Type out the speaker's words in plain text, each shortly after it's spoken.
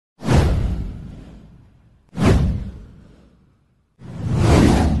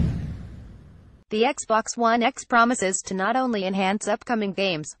The Xbox One X promises to not only enhance upcoming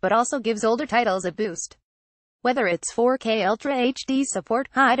games, but also gives older titles a boost. Whether it's 4K Ultra HD support,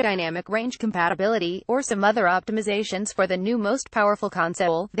 high dynamic range compatibility, or some other optimizations for the new most powerful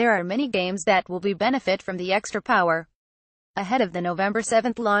console, there are many games that will benefit from the extra power. Ahead of the November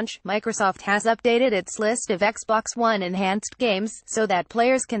 7th launch, Microsoft has updated its list of Xbox One enhanced games, so that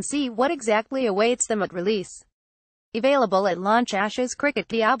players can see what exactly awaits them at release. Available at launch: Ashes Cricket,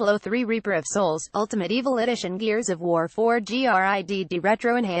 Diablo 3 Reaper of Souls, Ultimate Evil Edition, Gears of War 4 Grid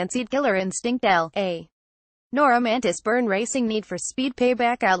Retro Enhanced, Killer Instinct L.A. Noir Mantis, Burn Racing, Need for Speed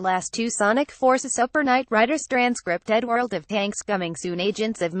Payback, Outlast 2, Sonic Forces, Super Knight Riders, Transcripted, World of Tanks, coming soon,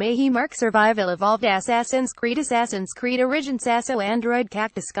 Agents of Mayhem, Ark Survival Evolved, Assassin's Creed Origins, Sasso, Android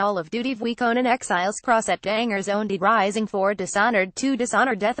Cactus, Call of Duty V, Conan Exiles, Crossed Danger Zone, Dead Rising 4, Dishonored 2,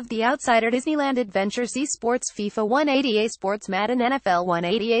 Dishonored, Death of the Outsider, Disneyland Adventures, Sports, FIFA 180, Sports, Madden, NFL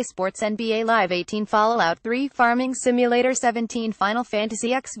 180, Sports, NBA Live 18, Fallout 3, Farming Simulator 17, Final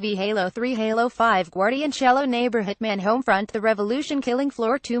Fantasy XV, Halo 3, Halo 5, Guardian Shallow Neighbor, Hitman Homefront, The Revolution, Killing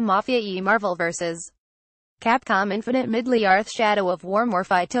Floor 2, Mafia E, Marvel vs. Capcom Infinite, Middle-earth, Shadow of War,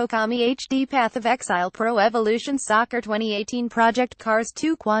 Morphi, Tokami HD, Path of Exile, Pro Evolution Soccer 2018, Project Cars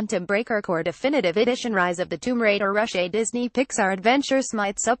 2, Quantum Breaker, Core Definitive Edition, Rise of the Tomb Raider, Rush, a Disney Pixar Adventure,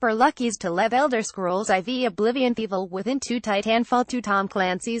 Smite, Super Lucky's to Lev, Elder Scrolls IV, Oblivion, Evil Within 2, Titanfall 2, Tom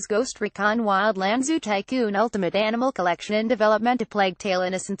Clancy's Ghost Recon Wildlands, Zoo Tycoon, Ultimate Animal Collection in development, A Plague Tale,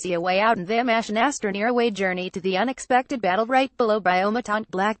 Innocency, A Way Out, and The Mash, and Astroneer, Away, Journey to the Unexpected Battle, right below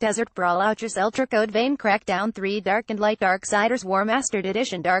Biomutant, Black Desert Brawl, Outrus, Ultra Code Vein, Crackdown 3, Dark and Light, Darksiders War Mastered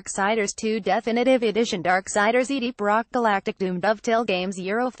Edition, Darksiders 2 Definitive Edition, Darksiders Deep Rock Galactic, Doom, Dovetail Games,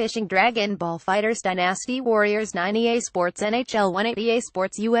 Eurofishing, Dragon Ball Fighters, Dynasty Warriors 9, EA Sports, NHL 180, EA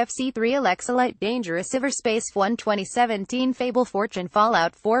Sports, UFC 3, Alexa Light, Dangerous, Cyberspace 1 2017, Fable, Fortune,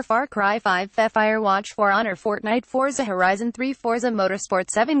 Fallout 4, Far Cry 5, Firewatch 4, Honor, Fortnite, Forza Horizon 3, Forza Motorsport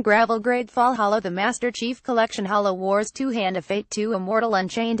 7, Gravel, Gradefall, Hollow the Master Chief Collection, Hollow Wars 2, Hand of Fate 2, Immortal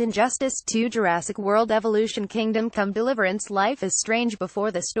Unchained, Injustice 2, Jurassic World Evolution, Kingdom Come Deliverance, Life is Strange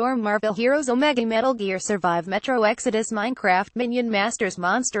Before the Storm, Marvel Heroes, Omega, Metal Gear Survive, Metro Exodus, Minecraft, Minion Masters,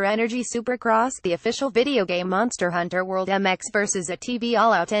 Monster Energy, Supercross, the official video game, Monster Hunter World, MX vs. ATV,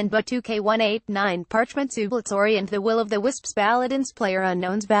 All Out, NBA 2K189, Parchment, Sublets, Orient, The Will of the Wisps, Paladins,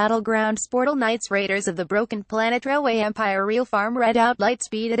 PlayerUnknown's Battlegrounds, Portal Knights, Raiders of the Broken Planet, Railway Empire, Real Farm, Redout,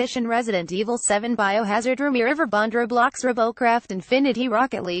 Lightspeed Edition, Resident Evil 7, Biohazard, Rumi, River, Bond, Roblox, Robocraft, Infinity,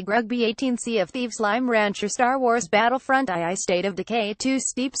 Rocket League, Rugby 18, Sea of Thieves, Slime Rancher, Star Wars Battlefront II, State of Decay 2,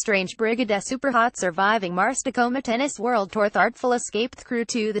 Steep Strange Brigade, Superhot, Surviving Mars, Tacoma Tennis World Tour, Artful Escape, The Crew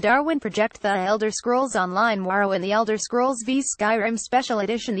 2, The Darwin Project, The Elder Scrolls Online, Morrowind, The Elder Scrolls V, Skyrim Special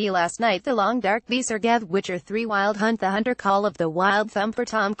Edition, The Last Night, The Long Dark, The Sergath, Witcher 3, Wild Hunt, The Hunter, Call of the Wild, Thumper,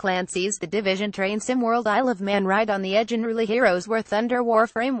 Tom Clancy's The Division, Train Sim World, Isle of Man, Ride on the Edge, Unruly Heroes, War Thunder,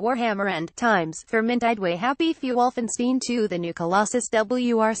 Warframe, Warhammer End Times, Vermintide, Happy Few, Wolfenstein 2, The New Colossus,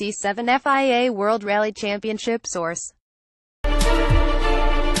 WRC 7, FIA World Rally Championship, Source.